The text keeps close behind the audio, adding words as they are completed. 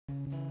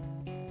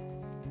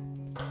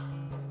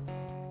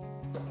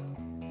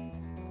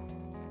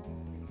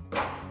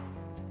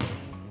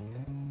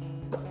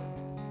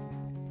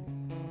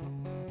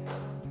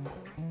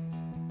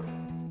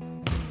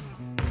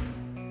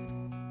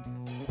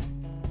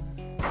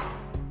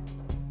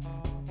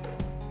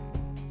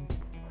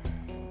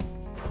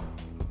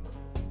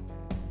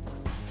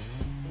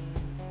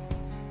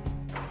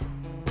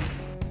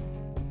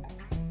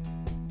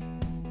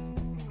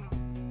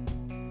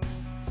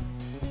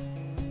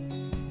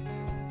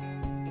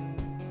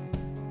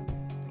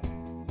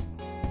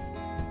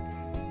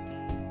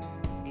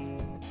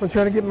I'm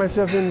trying to get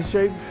myself into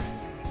shape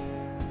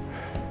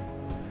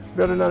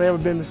better than I've ever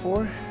been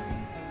before.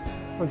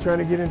 I'm trying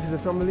to get into the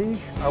summer league.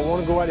 I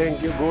want to go out there and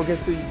go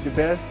against the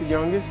best, the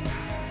youngest,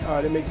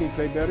 that make me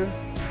play better.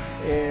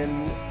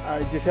 And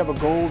I just have a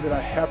goal that I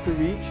have to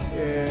reach,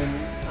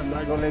 and I'm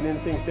not going to let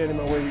anything stand in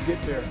my way to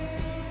get there.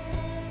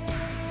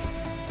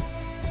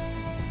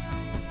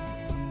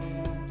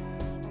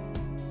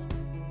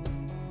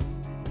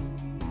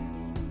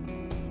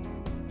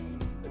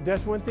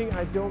 That's one thing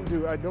I don't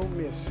do. I don't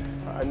miss.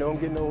 I know I'm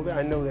getting older.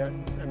 I know that.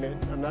 I mean,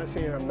 I'm not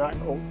saying I'm not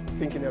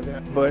thinking of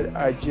that, but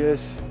I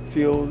just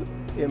feel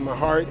in my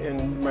heart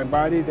and my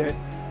body that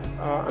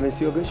I'm in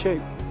still good shape.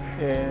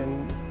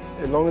 And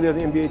as long as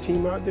there's an NBA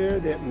team out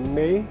there that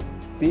may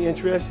be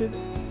interested,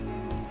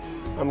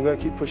 I'm going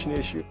to keep pushing the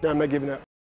issue. I'm not giving up.